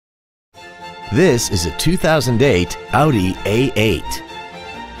This is a 2008 Audi A8.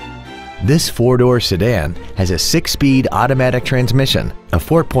 This four-door sedan has a 6-speed automatic transmission, a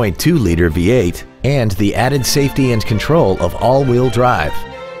 4.2-liter V8, and the added safety and control of all-wheel drive.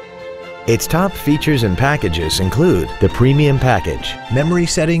 Its top features and packages include the Premium Package, memory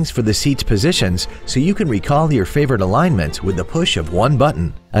settings for the seat's positions so you can recall your favorite alignments with the push of one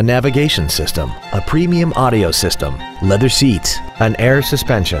button, a navigation system, a premium audio system, leather seats, an air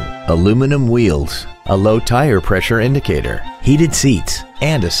suspension, aluminum wheels, a low tire pressure indicator, heated seats,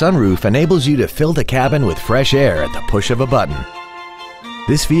 and a sunroof enables you to fill the cabin with fresh air at the push of a button.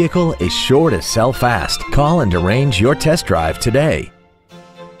 This vehicle is sure to sell fast. Call and arrange your test drive today.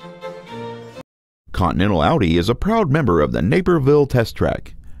 Continental Audi is a proud member of the Naperville Test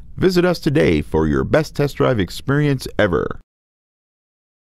Track. Visit us today for your best test drive experience ever.